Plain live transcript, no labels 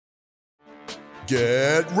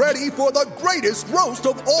Get ready for the greatest roast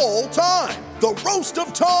of all time, the Roast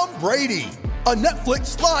of Tom Brady, a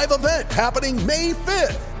Netflix live event happening May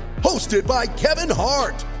 5th. Hosted by Kevin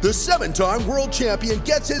Hart, the 7-time world champion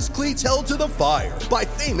gets his cleats held to the fire by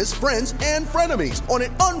famous friends and frenemies on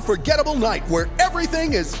an unforgettable night where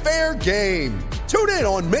everything is fair game. Tune in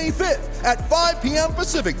on May 5th at 5 p.m.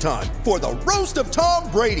 Pacific time for the Roast of Tom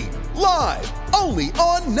Brady, live only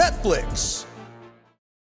on Netflix.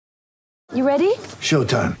 You ready?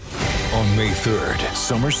 Showtime. On May 3rd,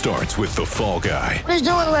 summer starts with The Fall Guy. Let's do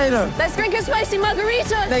it later. Let's drink a spicy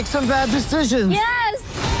margarita. Make some bad decisions. Yes!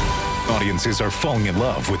 Audiences are falling in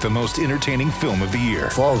love with the most entertaining film of the year.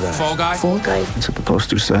 Fall Guy. Fall Guy? Fall guy. That's what the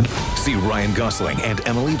poster said. See Ryan Gosling and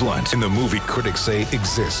Emily Blunt in the movie critics say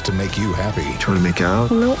exists to make you happy. Trying to make it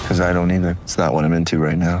out? Nope. Because I don't either. It's not what I'm into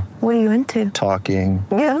right now. What are you into? Talking.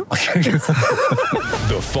 Yeah.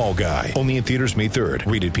 The Fall Guy. Only in theaters May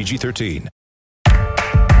 3rd. Rated PG-13.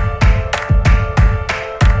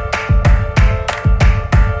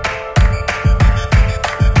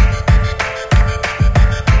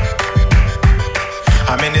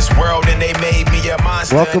 I'm in this world and they made me a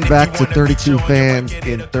monster. Welcome back to 32 Fans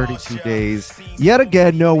in 32 Days. Yet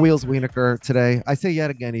again, no Wheels Wienerker today. I say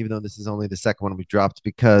yet again, even though this is only the second one we dropped,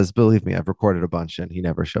 because believe me, I've recorded a bunch and he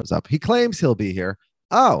never shows up. He claims he'll be here.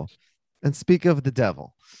 Oh, and speak of the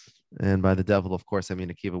devil. And by the devil, of course, I mean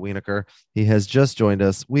Akiva Wienerker. He has just joined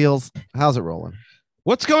us. Wheels, how's it rolling?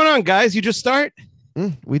 What's going on, guys? You just start?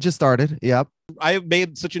 We just started. Yep. I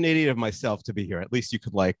made such an idiot of myself to be here. At least you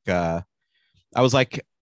could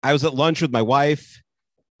I was at lunch with my wife,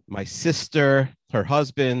 my sister, her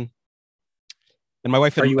husband, and my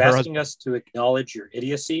wife. Are you asking us to acknowledge your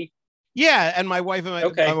idiocy? Yeah, and my wife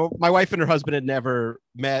and my wife and her husband had never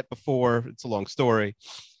met before. It's a long story.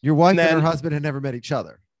 Your wife and her husband had never met each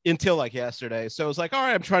other until like yesterday. So it was like, all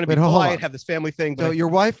right, I'm trying to be hold polite, on. have this family thing. So your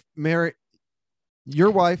wife married your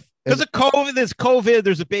wife. Because of COVID, there's COVID,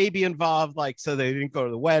 there's a baby involved, so they didn't go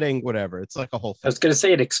to the wedding, whatever. It's like a whole thing. I was going to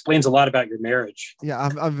say it explains a lot about your marriage. Yeah,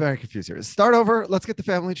 I'm very confused here. Start over. Let's get the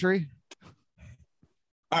family tree.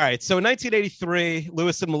 All right. So in 1983,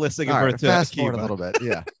 Lewis and Melissa give birth to fast Akiva. forward a little bit.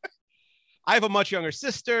 Yeah. I have a much younger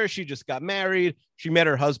sister. She just got married. She met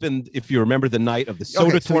her husband, if you remember, the night of the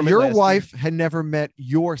soda tournament. So your wife had never met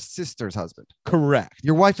your sister's husband. Correct.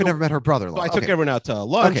 Your wife had never met her brother-in-law. So I took everyone out to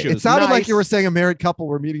lunch. Okay. It sounded like you were saying a married couple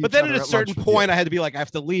were meeting. But then at a certain point, I had to be like, I have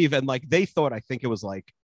to leave. And they thought, I think it was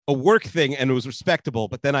like a work thing and it was respectable.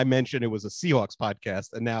 But then I mentioned it was a Seahawks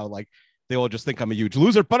podcast. And now they all just think I'm a huge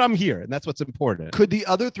loser, but I'm here. And that's what's important. Could the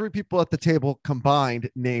other three people at the table combined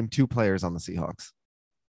name two players on the Seahawks?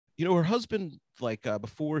 Her husband,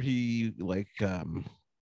 before he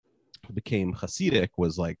became Hasidic,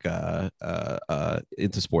 was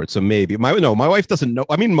into sports. So maybe my wife doesn't know.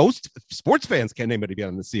 I mean, most sports fans can't name anybody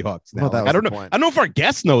on the Seahawks now. Well, I don't know. I don't know if our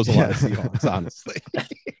guest knows a lot of Seahawks, honestly.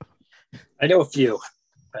 I know a few,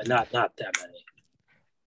 but not that many.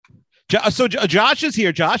 So Josh is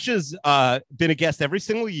here. Josh has been a guest every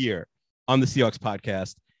single year on the Seahawks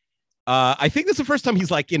podcast. I think this is the first time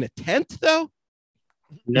he's in a tent, though.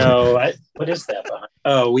 No, what is that behind?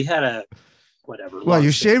 Oh, we had a whatever. Well,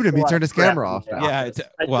 you shamed him. He turned his camera off. Yeah,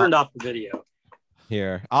 I turned off the video.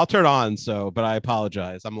 Here, I'll turn on. But I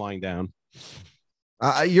apologize. I'm lying down.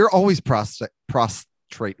 You're always prostrate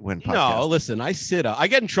when podcasting. No, listen, I sit up. I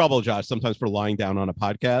get in trouble, Josh, sometimes for lying down on a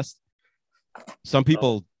podcast. Some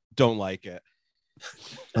people don't like it.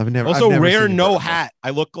 I've never rare seen no hat. I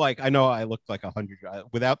look like 100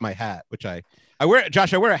 without my hat, which I wear.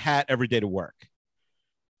 Josh, I wear a hat every day to work.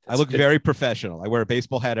 I look very professional. I wear a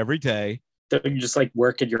baseball hat every day. So you just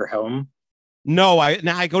work at your home? No,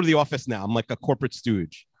 I go to the office now. I'm like a corporate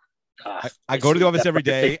stooge. I go to the office every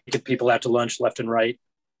day. Get people out to lunch left and right.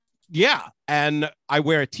 Yeah, and I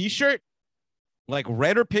wear a T-shirt,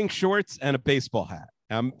 red or pink shorts, and a baseball hat.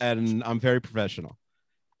 And I'm very professional.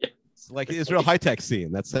 It's like the Israel high-tech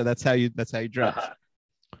scene. That's how you dress.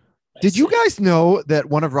 Did you guys know that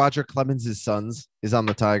one of Roger Clemens' sons is on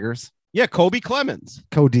the Tigers? Yeah, Kobe Clemens.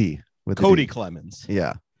 Cody Clemens.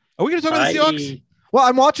 Yeah. Are we going to talk about the Seahawks? Well,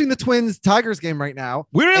 I'm watching the Twins-Tigers game right now.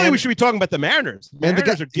 We should be talking about the Mariners.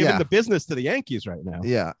 Mariners are giving yeah. the business to the Yankees right now.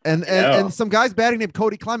 Yeah, and some guy's batting named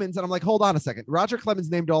Cody Clemens, and I'm like, hold on a second. Roger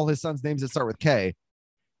Clemens named all his sons names that start with K.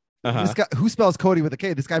 This guy, who spells Cody with a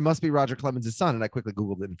K? This guy must be Roger Clemens' son, and I quickly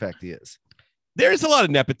Googled it. In fact, he is. There's a lot of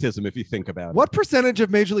nepotism if you think about it. What percentage of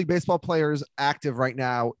Major League Baseball players active right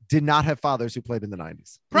now did not have fathers who played in the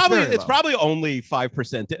 90s? It's probably only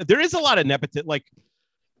 5%. There is a lot of nepotism.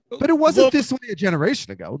 But it wasn't this way a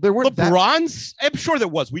generation ago. There weren't LeBron's. I'm sure there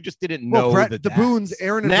was. We just didn't know Brett, the the Boones,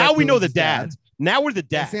 Aaron. And now Brett we know Boone's the dads. Now we're the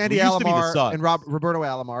dads. And Sandy we used to be the Alomar sons. and Roberto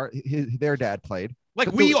Alomar, their dad played. Like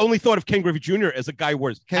But we only thought of Ken Griffey Jr. as a guy who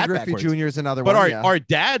wears Ken hat Griffey backwards. Jr. is another But one. our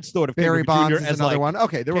dads thought of Barry Ken Griffey Bonds Jr. is as another like one.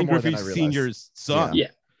 Okay, there were Ken more Griffey than I realized. Senior's son. Yeah.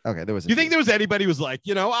 Okay, there was. Do you think there was anybody who was like,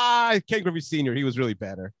 Ken Griffey Senior, he was really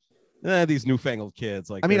better. These newfangled kids.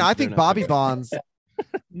 Like, I mean, I think not Bobby good. Bonds.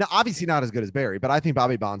 No, obviously not as good as Barry, but I think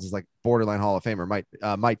Bobby Bonds is like borderline Hall of Famer.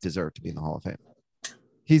 Might deserve to be in the Hall of Fame.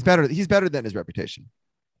 He's better. He's better than his reputation,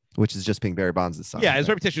 which is just being Barry Bonds' son. Yeah, his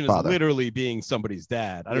reputation father. is literally being somebody's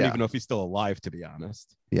dad. I don't Yeah. even know if he's still alive, to be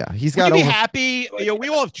honest. Yeah, he's Would got. you be over- happy? We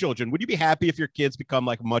all have children. Would you be happy if your kids become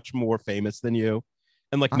like much more famous than you,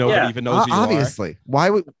 and like nobody Yeah. even knows who you are? Obviously, why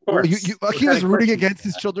would course. you? What He kind was of rooting question against is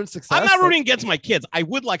his that? children's success. I'm not Like, rooting against my kids. I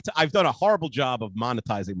would like to. I've done a horrible job of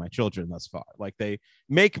monetizing my children thus far. Like they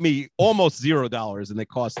make me almost $0, and they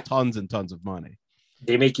cost tons and tons of money.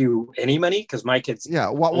 They make you any money? Because my kids. Yeah,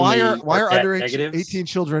 why are net underage negatives? 18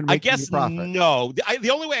 children I making guess you profit? no. The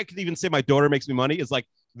only way I could even say my daughter makes me money is like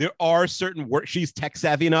there are certain work. She's tech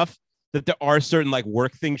savvy enough that there are certain like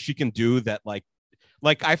work things she can do that like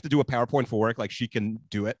I have to do a PowerPoint for work. Like she can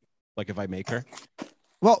do it. Like if I make her.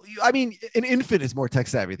 Well, I mean, an infant is more tech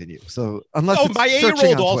savvy than you. So unless Oh, it's my searching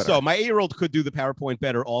 8-year-old on also. Twitter. My 8-year-old could do the PowerPoint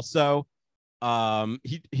better. Also,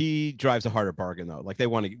 he drives a harder bargain though. Like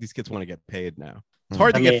these kids want to get paid now. It's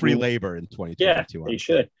hard to get free labor in 2022. Yeah, they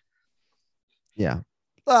should. Yeah.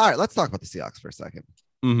 All right, let's talk about the Seahawks for a second.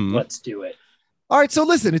 Mhm. Let's do it. All right, so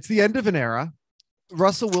listen, it's the end of an era.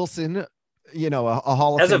 Russell Wilson, a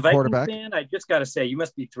Hall of As a Fame Vikings quarterback. fan, I just got to say, you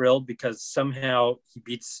must be thrilled because somehow he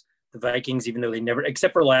beats the Vikings, even though they never,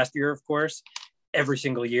 except for last year, of course, every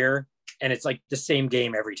single year. And it's like the same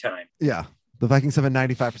game every time. Yeah. The Vikings have a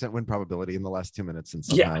 95% win probability in the last 2 minutes. And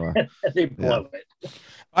somehow, They blow it.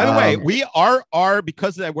 By the way, Um, we are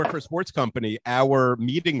because I work for a sports company. Our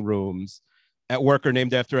meeting rooms at work are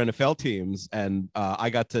named after NFL teams, and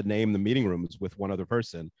I got to name the meeting rooms with one other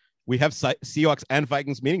person. We have Seahawks and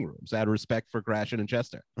Vikings meeting rooms out of respect for Gratian and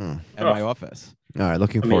Chester at my office. all right,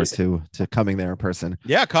 looking forward to coming there in person.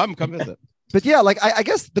 Yeah, come visit. But yeah, like I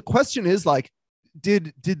guess the question is like,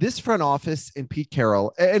 did this front office and Pete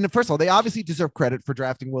Carroll, and first of all, they obviously deserve credit for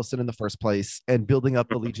drafting Wilson in the first place and building up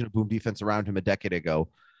the Legion of Boom defense around him a decade ago.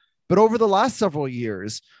 But over the last several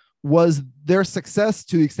years, was their success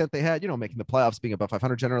to the extent they had, making the playoffs, being above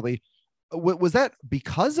 500 generally, was that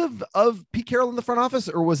because of Pete Carroll in the front office,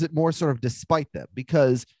 or was it more sort of despite them?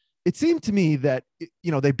 Because it seemed to me that,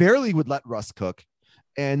 they barely would let Russ cook,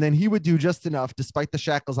 and then he would do just enough despite the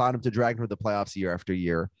shackles on him to drag him to the playoffs year after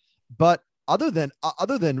year. But other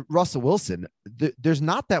than Russell Wilson, there's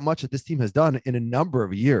not that much that this team has done in a number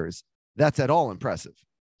of years that's at all impressive.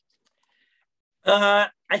 I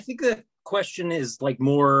think the question is like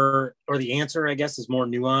more, or the answer, I guess, is more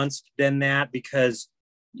nuanced than that, because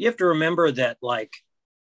you have to remember that like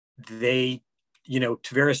they,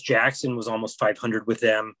 Tavares Jackson was almost 500 with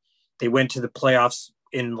them. They went to the playoffs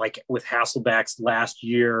with Hasselbeck's last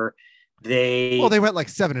year. They went like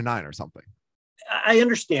 7-9 or something. I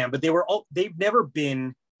understand, but they've never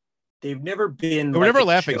been We're like never a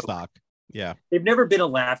laughing joke. stock. Yeah. They've never been a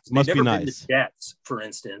laugh. They've Must be never been nice. the Jets, for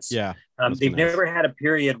instance. Yeah. Must be They've nice. never had a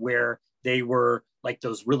period where they were like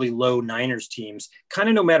those really low Niners teams, kind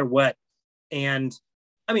of no matter what. And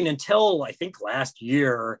I mean, until I think last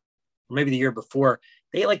year, or maybe the year before,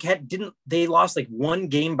 they they lost like one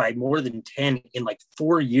game by more than 10 in like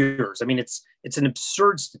 4 years. I mean, it's an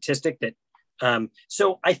absurd statistic that,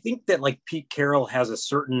 so I think that like Pete Carroll has a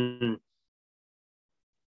certain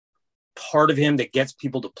part of him that gets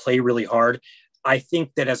people to play really hard. I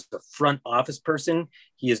think that as a front office person,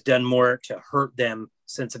 he has done more to hurt them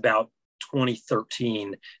since about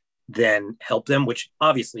 2013 than help them, which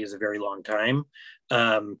obviously is a very long time.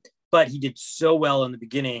 But he did so well in the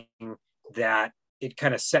beginning that it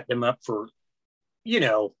kind of set them up for,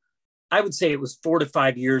 I would say it was 4 to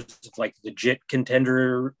 5 years of like legit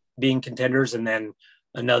being contenders, and then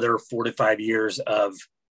another 4 to 5 years of,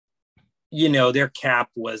 their cap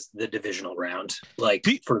was the divisional round,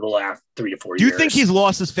 for the last 3 to 4 years. Do you think he's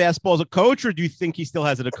lost his fastball as a coach, or do you think he still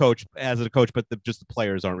has it as a coach, but just the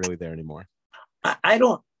players aren't really there anymore? I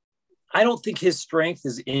don't think his strength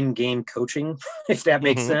is in game coaching, if that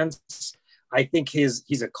makes sense. I think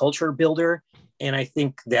he's a culture builder. And I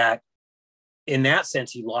think that in that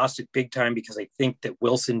sense, he lost it big time, because I think that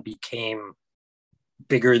Wilson became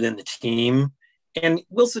bigger than the team. And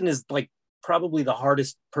Wilson is like probably the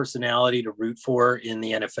hardest personality to root for in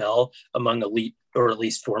the NFL among elite, or at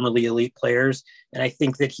least formerly elite players. And I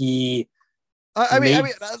think that he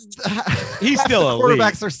He's still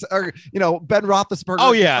quarterbacks are Ben Roethlisberger.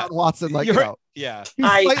 Oh yeah, Deshaun Watson. Yeah.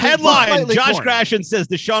 Headline: Josh corny. Gratian says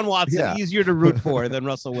Deshaun Watson easier to root for than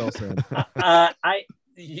Russell Wilson.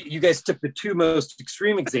 You guys took the two most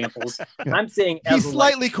extreme examples. I'm saying he's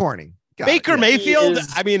slightly corny. Baker Mayfield,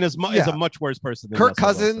 is a much worse person than Kirk Russell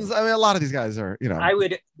Cousins. Wilson. I mean, a lot of these guys are, I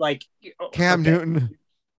would Cam Newton.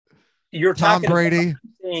 You're Tom talking Brady. About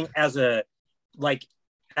saying as a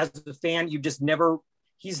fan, you just never.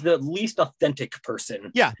 He's the least authentic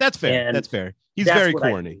person. Yeah, that's fair. And that's fair. He's very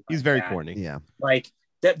corny. He's very that. corny. Yeah, like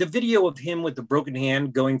that. The video of him with the broken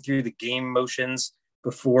hand going through the game motions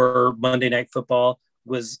before Monday Night Football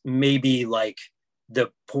was maybe like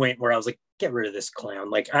the point where I was like, get rid of this clown.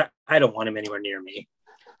 Like, I don't want him anywhere near me.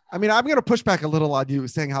 I mean, I'm going to push back a little on you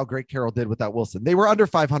saying how great Carroll did without Wilson. They were under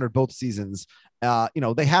 500 both seasons.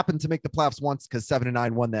 They happened to make the playoffs once because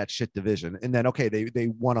 7-9 won that shit division. And then, okay, they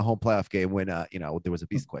won a home playoff game when, there was a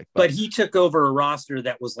beastquake. But he took over a roster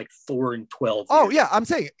that was like 4-12. Oh, yeah. I'm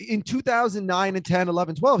saying in 2009 and 10,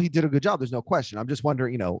 11, 12, he did a good job. There's no question. I'm just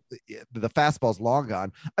wondering, the fastball's long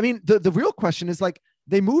gone. I mean, the real question is like,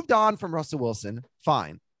 they moved on from Russell Wilson.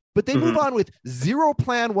 Fine. But they move on with zero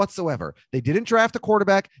plan whatsoever. They didn't draft a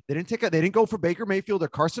quarterback. They didn't go for Baker Mayfield or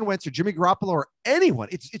Carson Wentz or Jimmy Garoppolo or anyone.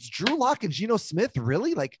 It's Drew Lock and Geno Smith.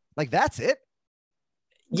 Really? Like that's it.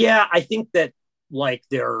 Yeah. I think that like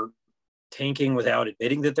they're tanking without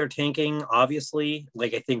admitting that they're tanking. Obviously,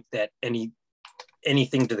 like I think that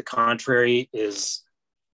anything to the contrary is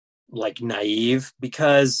like naive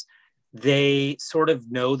because they sort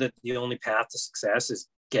of know that the only path to success is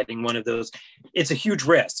getting one of those. It's a huge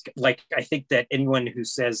risk. Like, I think that anyone who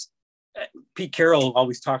says Pete Carroll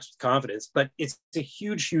always talks with confidence, but it's a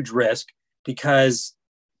huge, huge risk because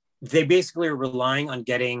they basically are relying on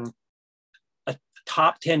getting a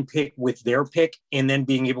top 10 pick with their pick and then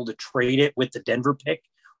being able to trade it with the Denver pick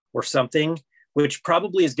or something, which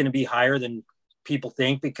probably is going to be higher than people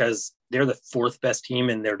think because they're the fourth best team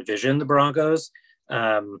in their division, the Broncos.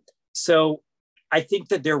 So I think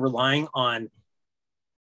that they're relying on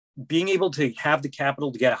being able to have the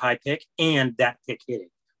capital to get a high pick and that pick hitting,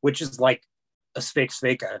 which is like a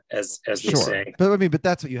sveka, as they say. But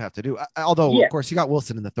that's what you have to do. Although, of course, you got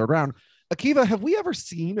Wilson in the third round. Akiva, have we ever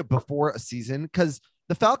seen before a season? Because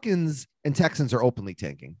the Falcons and Texans are openly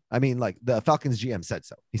tanking. I mean, like the Falcons GM said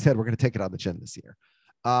so. He said, we're going to take it on the chin this year.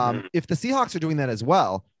 If the Seahawks are doing that as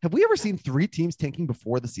well, have we ever seen three teams tanking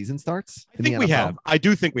before the season starts? I think we have. I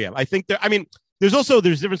do think we have. I think there's a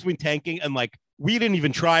difference between tanking and like, we didn't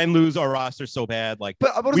even try and lose our roster so bad. Like,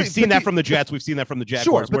 we've seen that from the Jets. We've seen that from the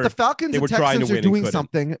Jaguars. Sure, but the Falcons and Texans are doing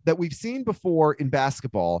something that we've seen before in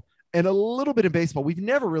basketball and a little bit in baseball. We've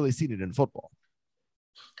never really seen it in football.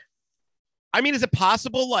 I mean, is it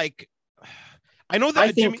possible? Like, I know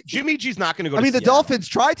that Jimmy G's not going to go. I mean, the Dolphins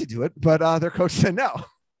tried to do it, but their coach said no.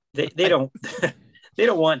 They don't. They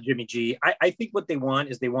don't want Jimmy G. I think what they want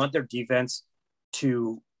is they want their defense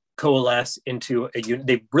to coalesce into a unit.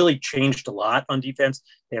 They've really changed a lot on defense.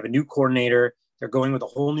 They have a new coordinator. They're going with a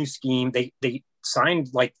whole new scheme. They signed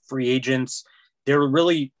like free agents. They're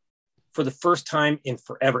really, for the first time in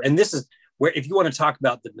forever. And this is where, if you want to talk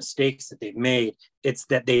about the mistakes that they've made, it's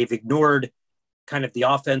that they've ignored kind of the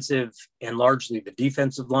offensive and largely the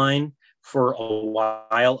defensive line for a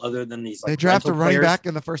while, other than these. Like, they draft a running back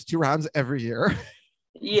in the first 2 rounds every year.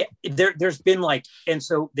 Yeah, there's been like, and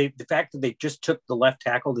so the fact that they just took the left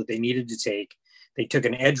tackle that they needed to take, they took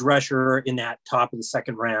an edge rusher in that top of the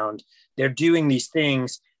second round. They're doing these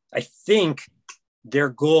things. I think their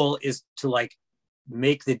goal is to like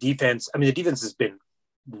make the defense. I mean, the defense has been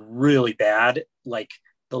really bad like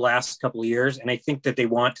the last couple of years, and I think that they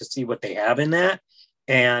want to see what they have in that.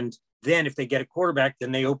 And then if they get a quarterback,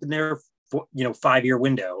 then they open their 5-year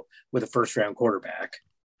window with a first round quarterback.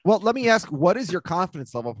 Well, let me ask, what is your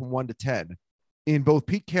confidence level from 1 to 10 in both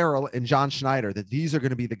Pete Carroll and John Schneider that these are going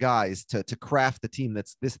to be the guys to craft the team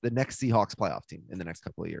that's the next Seahawks playoff team in the next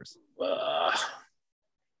couple of years?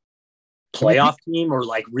 Playoff team or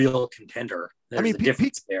like real contender? There's a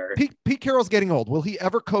difference there. Pete Carroll's getting old. Will he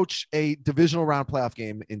ever coach a divisional round playoff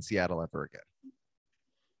game in Seattle ever again?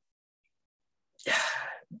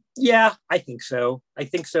 Yeah, I think so.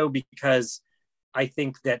 Because I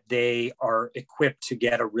think that they are equipped to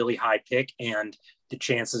get a really high pick, and the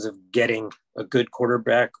chances of getting a good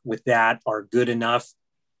quarterback with that are good enough.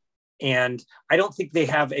 And I don't think they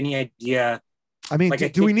have any idea. I mean,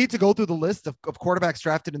 do we need to go through the list of quarterbacks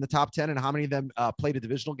drafted in the top 10 and how many of them played a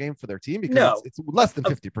divisional game for their team? Because it's less than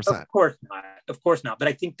 50%. Of course not. But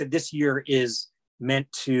I think that this year is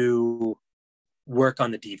meant to work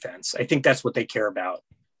on the defense. I think that's what they care about.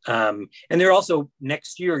 And they're also,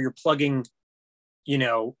 next year, you're plugging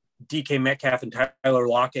DK Metcalf and Tyler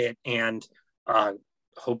Lockett and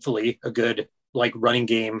hopefully a good like running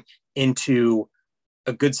game into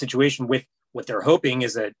a good situation with what they're hoping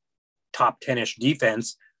is a top 10-ish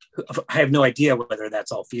defense. I have no idea whether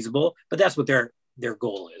that's all feasible, but that's what their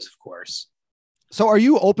goal is, of course. So are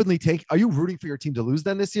you rooting for your team to lose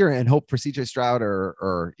then this year and hope for CJ Stroud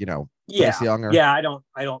or Bryce Young? Yeah, I don't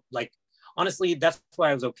like, honestly, that's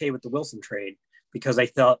why I was okay with the Wilson trade, because I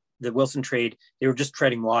felt the Wilson trade, they were just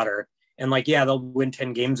treading water and like, yeah, they'll win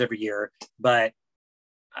 10 games every year, but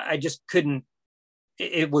I just couldn't,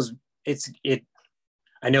 I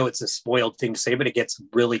know it's a spoiled thing to say, but it gets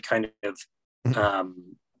really kind of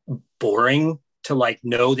boring to like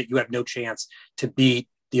know that you have no chance to beat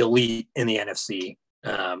the elite in the NFC.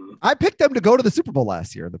 I picked them to go to the Super Bowl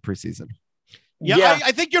last year in the preseason. Yeah.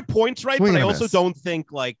 I think your point's right, but I also don't think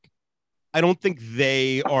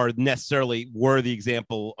they are necessarily were the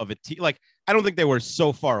example of a team. Like, I don't think they were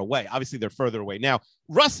so far away. Obviously, they're further away now.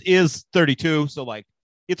 Russ is 32, so like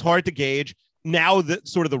it's hard to gauge. Now that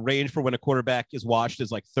sort of the range for when a quarterback is washed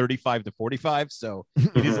is like 35 to 45. So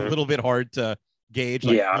it is a little bit hard to gauge.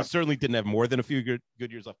 Like, he certainly didn't have more than a few good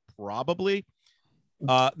years left, probably.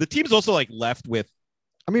 The team's also like left with,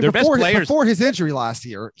 I mean, before his injury last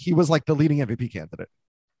year, he was like the leading MVP candidate.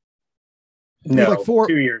 No, like 2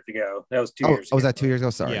 years ago. That was 2 years ago. Oh, was that 2 years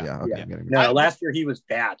ago? Sorry. Yeah. Okay. No, last year he was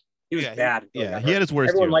bad. He was bad. He had his worst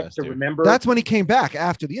Everyone year likes last to year. remember. That's when he came back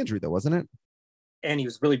after the injury, though, wasn't it? And he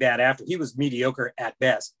was really bad after. He was mediocre at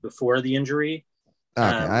best before the injury. Okay,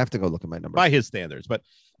 I have to go look at my numbers by his standards, but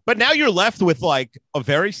now you're left with like a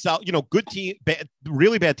very solid, good team.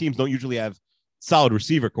 Really bad teams don't usually have solid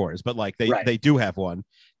receiver cores, but like they do have one.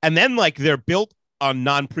 And then like they're built on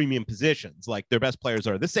non-premium positions. Like their best players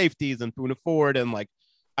are the safeties and Poona Ford. And like,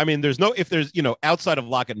 I mean, there's outside of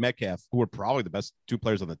Lockett Metcalf, who are probably the best two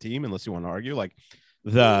players on the team, unless you want to argue like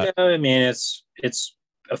I mean, it's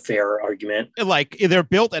a fair argument. Like they're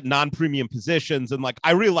built at non-premium positions. And like,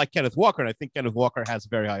 I really like Kenneth Walker, and I think Kenneth Walker has a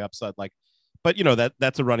very high upside. Like, but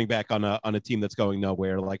that's a running back on a team that's going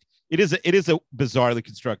nowhere. Like it is a bizarrely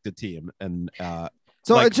constructed team. And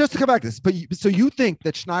so just to come back to this, so you think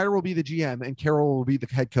that Schneider will be the GM and Carroll will be the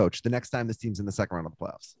head coach the next time this team's in the second round of the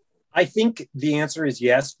playoffs? I think the answer is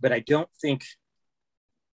yes, but I think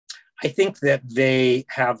that they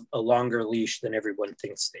have a longer leash than everyone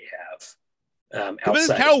thinks they have.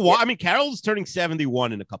 Carroll's turning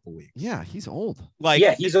 71 in a couple weeks. Yeah, he's old. Like,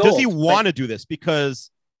 he's does old. He want to do this? Because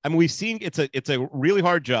I mean, we've seen it's a really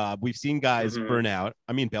hard job. We've seen guys burn out.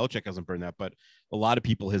 I mean, Belichick hasn't burned out, but a lot of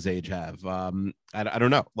people his age have. I don't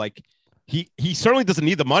know. Like he certainly doesn't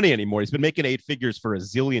need the money anymore. He's been making 8 figures for a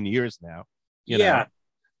zillion years now. You know?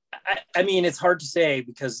 I mean, it's hard to say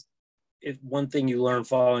because one thing you learn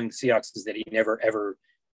following the Seahawks is that he never ever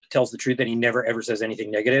tells the truth, and he never ever says anything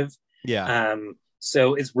negative. Yeah.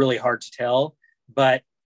 So it's really hard to tell, but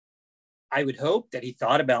I would hope that he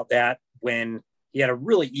thought about that when he had a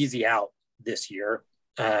really easy out this year.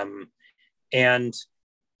 And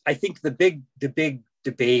I think the big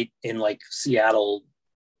debate in like Seattle,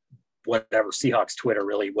 whatever, Seahawks Twitter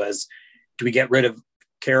really was, do we get rid of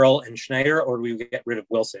Carroll and Schneider, or do we get rid of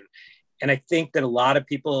Wilson? And I think that a lot of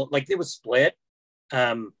people, like, it was split.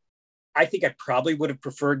 I think I probably would have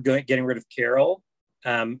preferred getting rid of Carroll.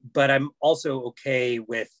 But I'm also okay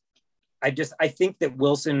with, I think that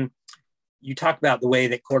Wilson, you talk about the way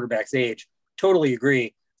that quarterbacks age, totally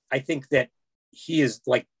agree. I think that he is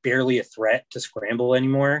like barely a threat to scramble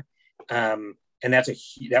anymore. And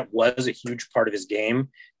that was a huge part of his game.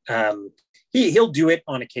 He'll do it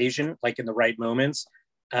on occasion, like in the right moments.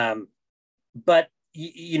 But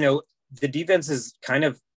the defense is kind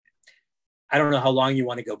of, I don't know how long you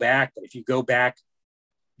want to go back, but if you go back,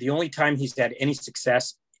 the only time he's had any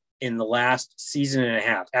success in the last season and a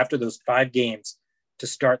half, after those 5 games to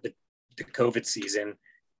start the COVID season,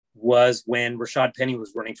 was when Rashad Penny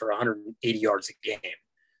was running for 180 yards a game.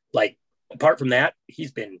 Like, apart from that,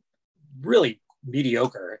 he's been really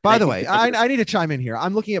mediocre. By the way, I need to chime in here.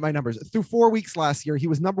 I'm looking at my numbers. Through 4 weeks last year, he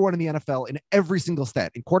was number 1 in the NFL in every single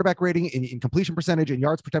stat, in quarterback rating, in completion percentage, in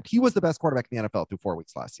yards per attempt. He was the best quarterback in the NFL through 4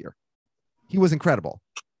 weeks last year. He was incredible.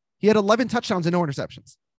 He had 11 touchdowns and no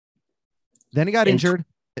interceptions. Then he got injured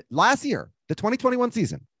last year, the 2021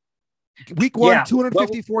 season. Week 1,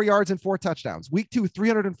 254 yards and 4 touchdowns. Week 2,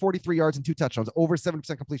 343 yards and 2 touchdowns, over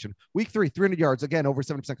 70% completion. Week 3, 300 yards, again, over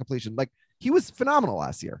 70% completion. Like, he was phenomenal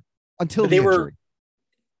last year until the injury.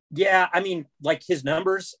 Yeah, I mean, like, his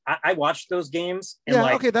numbers, I watched those games. And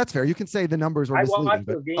yeah, okay, that's fair. You can say the numbers were misleading,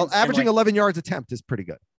 but averaging 11 yards attempt is pretty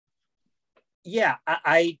good. Yeah,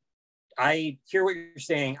 I hear what you're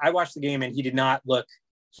saying. I watched the game and he did not look,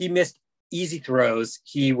 he missed easy throws.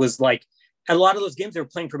 He was like, a lot of those games they were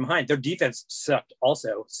playing from behind. Their defense sucked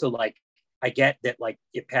also. So like, I get that like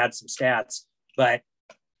it pads some stats, but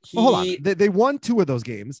hold on. They won 2 of those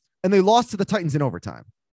games and they lost to the Titans in overtime.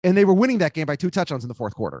 And they were winning that game by 2 touchdowns in the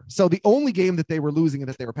fourth quarter. So the only game that they were losing and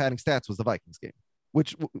that they were padding stats was the Vikings game,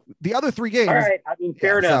 which the other 3 games. All right. I mean,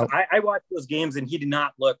 fair enough. So, I watched those games and he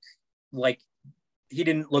didn't look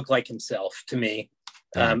like himself to me.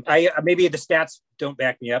 I maybe the stats don't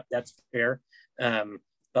back me up. That's fair.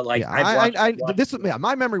 But like,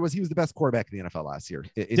 my memory was he was the best quarterback in the NFL last year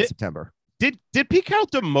in September. Did Pete Carroll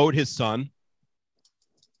demote his son?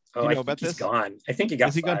 Oh, I think he's gone. I think he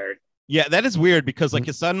got fired. Yeah, that is weird because like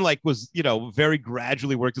his son like was, very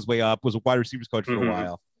gradually worked his way up, was a wide receivers coach for a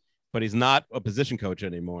while, but he's not a position coach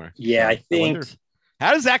anymore. Yeah, I think.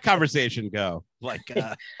 How does that conversation go? Like,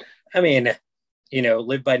 I mean,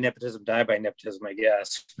 live by nepotism, die by nepotism, I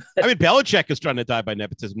guess. I mean, Belichick is trying to die by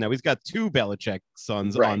nepotism now. He's got 2 Belichick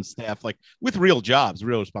sons on staff, like with real jobs,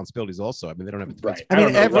 real responsibilities. Also, I mean, they don't have. Right. I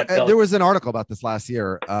mean, there was an article about this last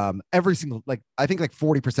year. Every single I think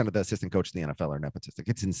 40% of the assistant coach in the NFL are nepotistic.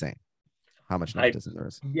 It's insane how much nepotism there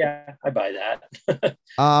is. Yeah, I buy that.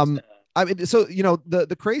 I mean, so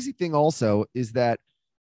the crazy thing also is that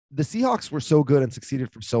the Seahawks were so good and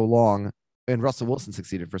succeeded for so long. And Russell Wilson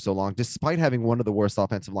succeeded for so long, despite having one of the worst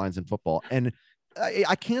offensive lines in football. And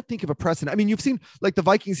I can't think of a precedent. I mean, you've seen like the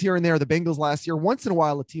Vikings here and there, the Bengals last year. Once in a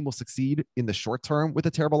while, a team will succeed in the short term with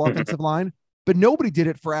a terrible offensive line, but nobody did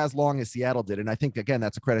it for as long as Seattle did. And I think, again,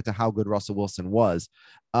 that's a credit to how good Russell Wilson was.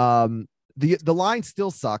 The line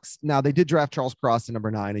still sucks. Now, they did draft Charles Cross to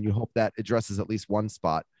number 9, and you hope that addresses at least one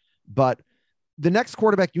spot. But the next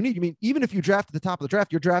quarterback you need, even if you draft at the top of the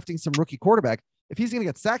draft, you're drafting some rookie quarterback. If he's going to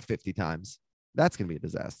get sacked 50 times, that's going to be a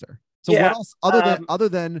disaster. So what else other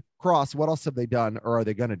than Cross, what else have they done or are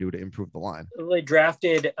they going to do to improve the line? They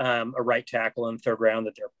drafted a right tackle in the 3rd round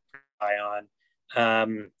that they're high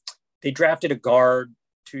on. They drafted a guard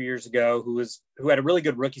 2 years ago who had a really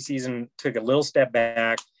good rookie season, took a little step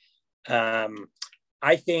back.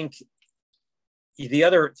 I think the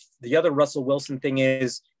other Russell Wilson thing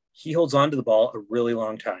is he holds on to the ball a really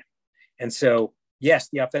long time. And so, yes,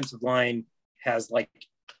 the offensive line has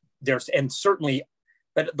certainly,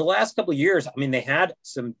 but the last couple of years, I mean, they had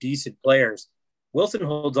some decent players. Wilson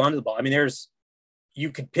holds on to the ball. I mean,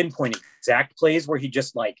 you could pinpoint exact plays where he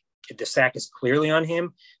just the sack is clearly on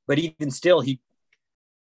him, but even still,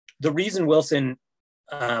 the reason Wilson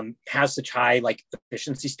has such high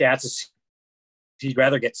efficiency stats is he'd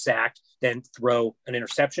rather get sacked than throw an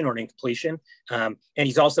interception or an incompletion. And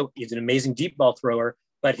he's an amazing deep ball thrower,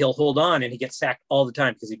 but he'll hold on and he gets sacked all the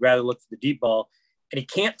time because he'd rather look for the deep ball. And he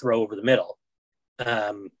can't throw over the middle.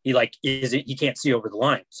 He can't see over the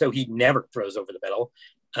line. So he never throws over the middle.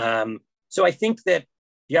 So I think that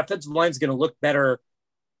the offensive line is going to look better,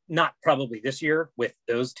 not probably this year with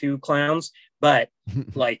those 2 clowns, but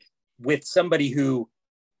with somebody who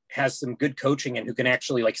has some good coaching and who can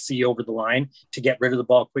actually see over the line to get rid of the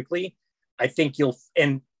ball quickly. I think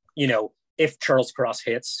if Charles Cross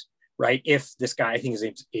hits, right. If this guy, I think his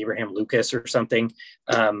name's Abraham Lucas or something,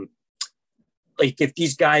 if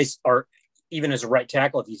these guys are even as a right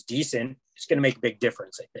tackle, if he's decent, it's going to make a big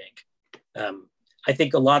difference. I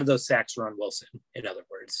think a lot of those sacks are on Wilson, in other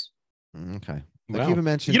words. Okay. Wow. You even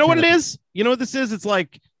mentioned, you know what it is? You know what this is? It's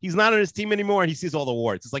like he's not on his team anymore and he sees all the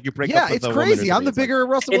awards. It's like you break up with it's crazy. I'm the bigger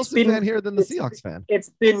Russell Wilson fan here than the Seahawks fan. It's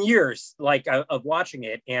been years of watching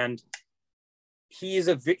it, and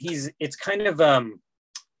it's kind of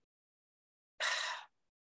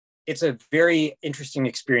it's a very interesting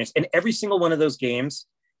experience. And every single one of those games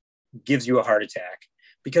gives you a heart attack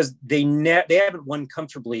because they haven't won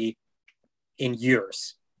comfortably in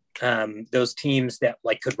years. Those teams that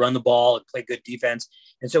could run the ball and play good defense.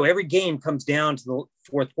 And so every game comes down to the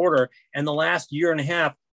 4th quarter, and the last year and a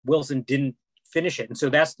half, Wilson didn't finish it. And so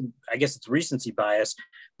I guess it's recency bias,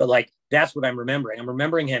 but that's what I'm remembering. I'm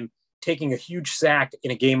remembering him taking a huge sack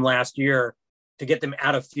in a game last year to get them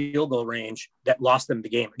out of field goal range that lost them the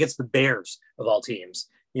game against the Bears of all teams.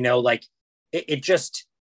 It just,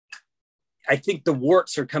 I think the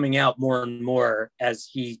warts are coming out more and more as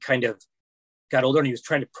he kind of got older and he was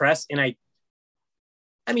trying to press. And I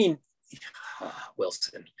mean,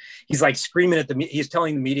 Wilson, he's screaming at he's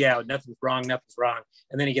telling the media nothing's wrong.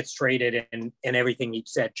 And then he gets traded and everything he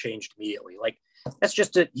said changed immediately.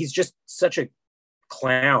 He's just such a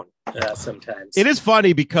clown sometimes. It is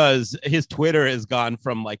funny because his Twitter has gone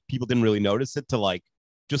from people didn't really notice it to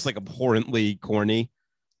just abhorrently corny.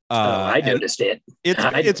 I noticed it.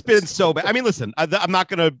 It's been so bad. I mean, listen, I'm not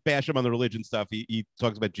going to bash him on the religion stuff. He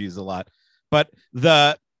talks about Jesus a lot, but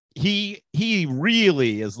he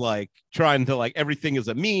really is like trying to like everything is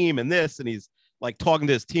a meme and this, and he's like talking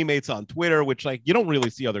to his teammates on Twitter, which like you don't really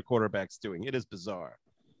see other quarterbacks doing. It is bizarre.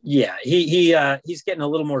 Yeah, he's getting a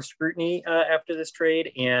little more scrutiny after this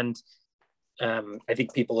trade, and I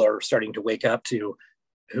think people are starting to wake up to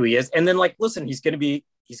who he is. And then, like, listen, he's going to be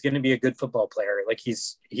a good football player. Like,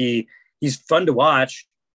 he's fun to watch,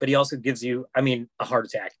 but he also gives you, I mean, a heart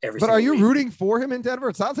attack every. But are you week. rooting for him in Denver?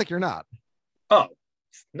 It sounds like you're not. Oh,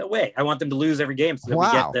 no way! I want them to lose every game. So that we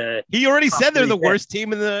get the. He already said they're the worst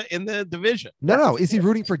team in the division. No. Is he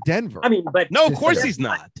rooting for Denver? I mean, but no, of course he's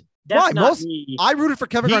not. Why? I rooted for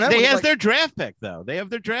Kevin Garnett. They have their draft pick, though. They have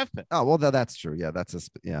their draft pick. Oh, well, that's true. Yeah,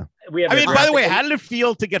 yeah. I mean, by the way, how did it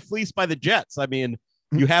feel to get fleeced by the Jets? I mean,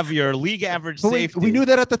 you have your league average safety. We knew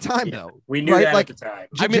that at the time, though. We knew that at the time.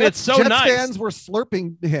 I mean, it's so Jets nice. Fans were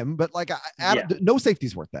slurping him, but like, no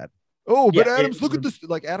safety's worth that. Oh, but Adams, look at this.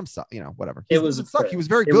 Like, Adams, whatever. He was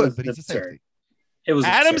very good, but he's a safety.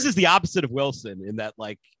 Adams is the opposite of Wilson in that,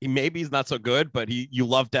 like, he's not so good, but you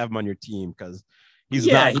love to have him on your team because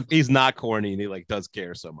he's not corny and he like does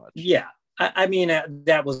care so much. Yeah, I mean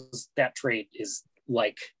that trade is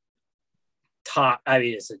like top. I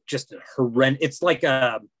mean, it's just a horrendous. It's like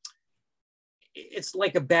a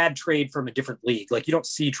bad trade from a different league. Like, you don't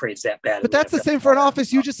see trades that bad. But that's the same front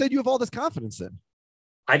office. You just said you have all this confidence in.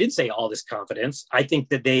 I didn't say all this confidence. I think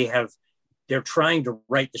that they're trying to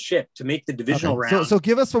right the ship to make the divisional round. So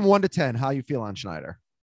give us from 1 to 10 how you feel on Schneider.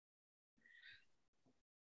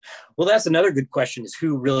 Well, that's another good question, is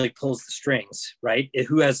who really pulls the strings, right?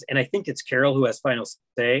 And I think it's Carroll who has final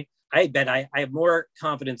say. I bet I have more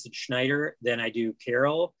confidence in Schneider than I do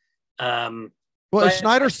Carroll. If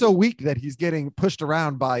Schneider's so weak that he's getting pushed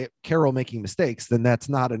around by Carroll making mistakes, then that's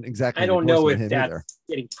not exactly. I don't know if that's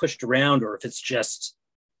getting pushed around or if it's just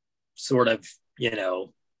sort of,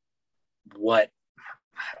 what.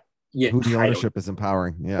 Who the ownership is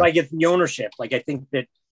empowering. Yeah. Like, it's the ownership. Like, I think that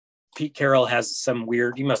Pete Carroll has some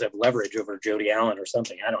he must have leverage over Jody Allen or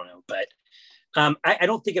something. I don't know. But I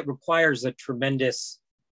don't think it requires a tremendous,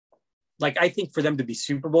 like, I think for them to be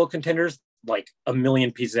Super Bowl contenders, like a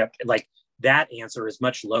million pieces up, like that answer is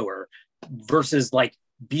much lower versus like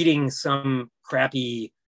beating some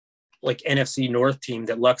crappy, like NFC North team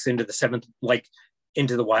that lucks into the seventh, like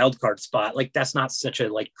into the wild card spot. Like, that's not such a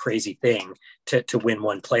like crazy thing to win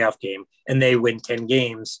one playoff game, and they win 10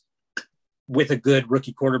 games with a good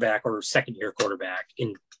rookie quarterback or second year quarterback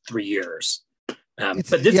in 3 years. But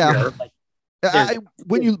this year, like,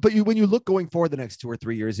 when you look going forward the next 2 or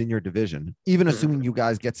 3 years in your division, even assuming you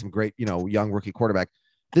guys get some great, young rookie quarterback,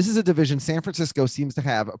 this is a division. San Francisco seems to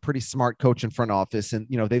have a pretty smart coach in front office, and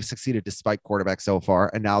they've succeeded despite quarterback so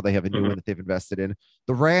far. And now they have a new one that they've invested in.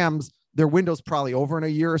 The Rams, their window's probably over in a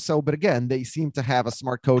year or so, but again, they seem to have a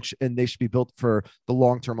smart coach, and they should be built for the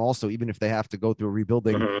long term also, even if they have to go through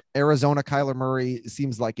rebuilding. Arizona, Kyler Murray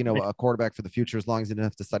seems like a quarterback for the future as long as he doesn't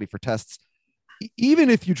have to study for tests. Even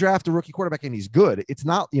if you draft a rookie quarterback and he's good, it's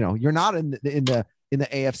not, you're not in the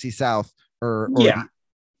AFC South or the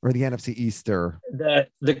NFC East or the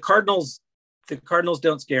Cardinals. The Cardinals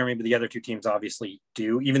don't scare me, but the other two teams obviously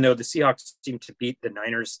do, even though the Seahawks seem to beat the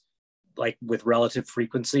Niners like with relative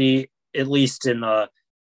frequency, at least in the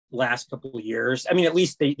last couple of years. I mean, at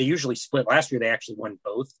least they usually split. Last year, they actually won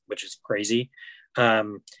both, which is crazy. I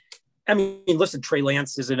mean, listen, Trey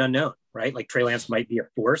Lance is an unknown, right? Like, Trey Lance might be a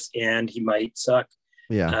force and he might suck.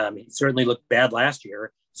 Yeah. He certainly looked bad last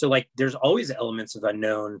year. So like, there's always elements of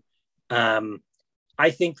unknown. I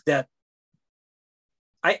think that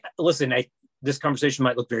this conversation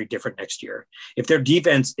might look very different next year. If their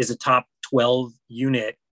defense is a top 12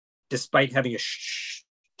 unit, despite having a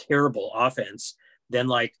terrible offense, then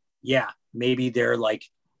like, yeah, maybe they're like,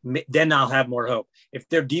 then I'll have more hope. If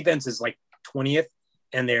their defense is like 20th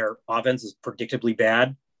and their offense is predictably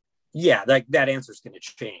bad, yeah, that answer is going to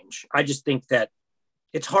change. I just think that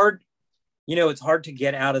it's hard, it's hard to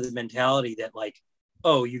get out of the mentality that like,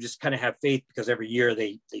 oh, you just kind of have faith because every year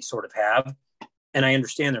they sort of have. And I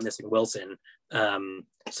understand they're missing Wilson.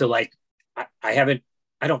 So like, I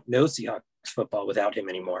don't know Seahawks football without him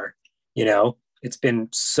anymore. It's been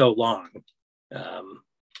so long.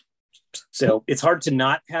 So it's hard to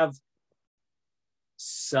not have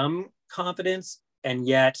some confidence, and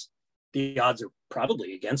yet the odds are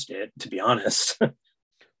probably against it, to be honest.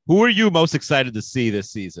 Who are you most excited to see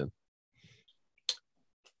this season?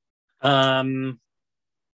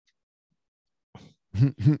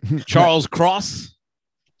 Charles Cross.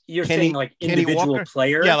 You're saying like individual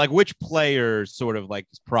player? Yeah, like which player sort of like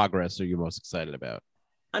progress are you most excited about?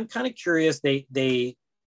 I'm kind of curious. They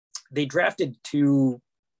drafted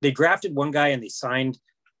one guy and they signed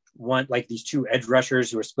want like these two edge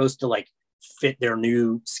rushers who are supposed to like fit their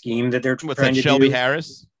new scheme that they're What's trying that, to Shelby do.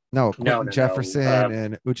 Harris? No, No, Quentin Jefferson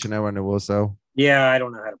and Uchenna Nwosu. Yeah, I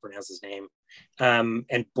don't know how to pronounce his name.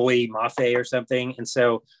 And Boy Mafe or something. And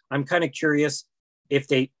so I'm kind of curious if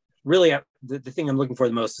they really the thing I'm looking for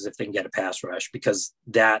the most is if they can get a pass rush, because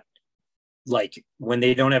that, like, when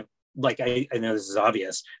they don't have, like, I know this is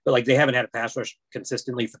obvious, but like they haven't had a pass rush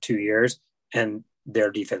consistently for 2 years and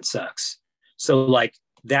their defense sucks. So like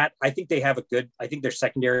that, I think their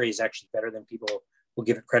secondary is actually better than people will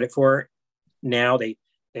give it credit for. Now they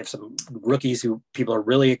have some rookies who people are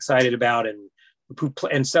really excited about and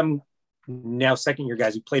some now second year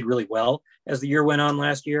guys who played really well as the year went on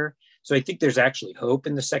last year. So I think there's actually hope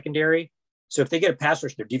in the secondary. So if they get a pass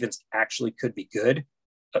rush, their defense actually could be good.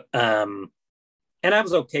 And I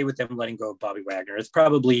was okay with them letting go of Bobby Wagner. It's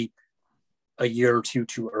probably a year or two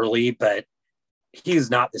too early, but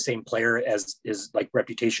he's not the same player as his like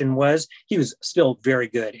reputation was. He was still very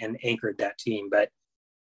good and anchored that team, but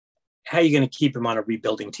how are you going to keep him on a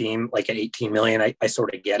rebuilding team like at 18 million? I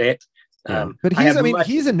sort of get it. But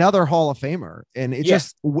he's another Hall of Famer, and it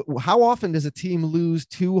just how often does a team lose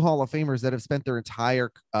two Hall of Famers that have spent their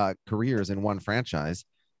entire careers in one franchise?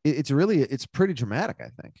 It's pretty dramatic, I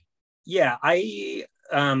think. Yeah, I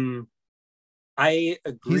agree.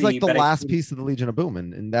 He's like the last piece of the Legion of Boom,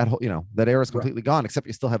 and that whole, that era is completely gone, except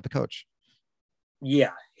you still have the coach.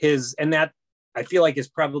 Yeah, and that I feel like is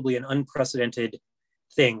probably an unprecedented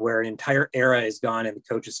thing where an entire era is gone and the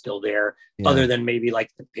coach is still there, other than maybe like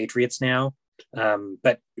the Patriots now.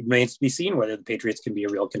 But it remains to be seen whether the Patriots can be a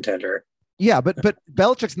real contender. Yeah, but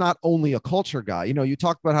Belichick's not only a culture guy. You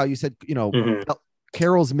talked about how you said,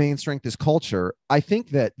 Carroll's main strength is culture. I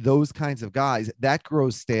think that those kinds of guys, that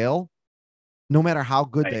grows stale no matter how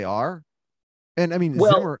good they are. And I mean,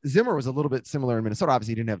 Zimmer was a little bit similar in Minnesota.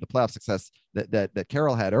 Obviously, he didn't have the playoff success that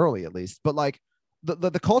Carroll had early, at least. But like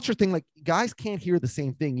the culture thing, like guys can't hear the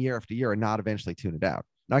same thing year after year and not eventually tune it out.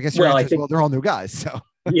 Now, I guess they're all new guys. So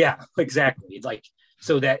yeah, exactly. Like,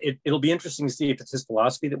 so that it'll be interesting to see if it's his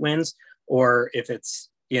philosophy that wins or if it's,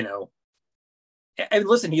 and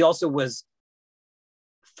listen, he also was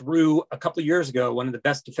through a couple of years ago, one of the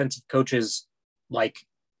best defensive coaches, like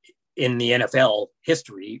in the NFL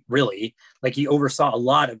history, really. Like he oversaw a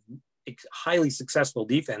lot of highly successful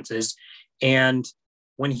defenses. And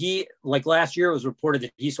when last year it was reported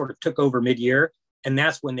that he sort of took over mid-year, and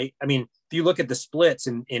that's when if you look at the splits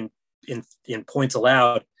in points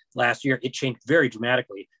allowed last year, it changed very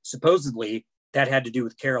dramatically. Supposedly that had to do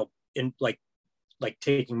with Carroll in like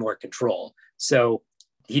taking more control. So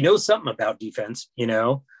he knows something about defense,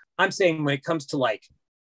 I'm saying when it comes to like,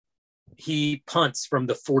 he punts from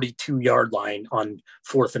the 42-yard line on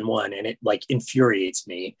 4th and 1, and it like infuriates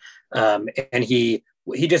me. And he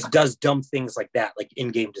just does dumb things like that, like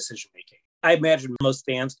in-game decision-making. I imagine most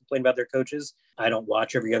fans complain about their coaches. I don't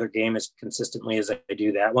watch every other game as consistently as I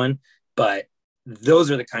do that one, but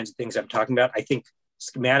those are the kinds of things I'm talking about. I think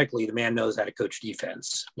schematically, the man knows how to coach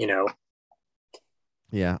defense,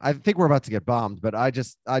 Yeah, I think we're about to get bombed, but I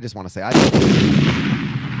just want to say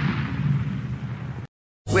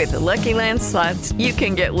With the Lucky Land Slots, you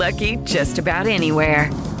can get lucky just about anywhere.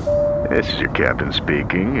 This is your captain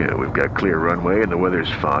speaking. We've got clear runway and the weather's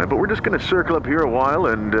fine, but we're just going to circle up here a while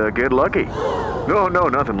and get lucky. No,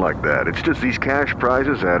 nothing like that. It's just these cash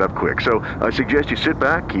prizes add up quick. So I suggest you sit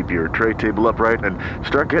back, keep your tray table upright, and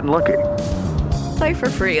start getting lucky. Play for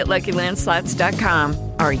free at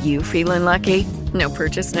LuckyLandSlots.com. Are you feeling lucky? No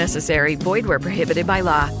purchase necessary. Void where prohibited by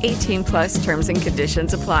law. 18+ terms and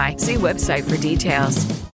conditions apply. See website for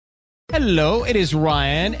details. Hello, it is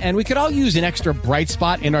Ryan, and we could all use an extra bright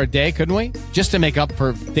spot in our day, couldn't we? Just to make up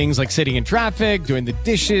for things like sitting in traffic, doing the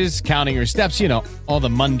dishes, counting your steps, all the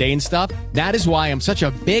mundane stuff. That is why I'm such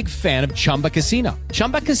a big fan of Chumba Casino.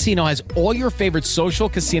 Chumba Casino has all your favorite social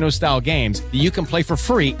casino-style games that you can play for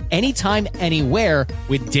free anytime, anywhere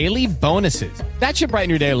with daily bonuses. That should brighten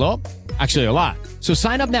your day a little. Actually, a lot. So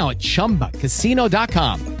sign up now at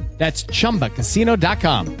ChumbaCasino.com. That's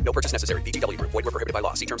ChumbaCasino.com. No purchase necessary. VGW Group. Void where prohibited by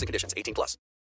law. See terms and conditions. 18+.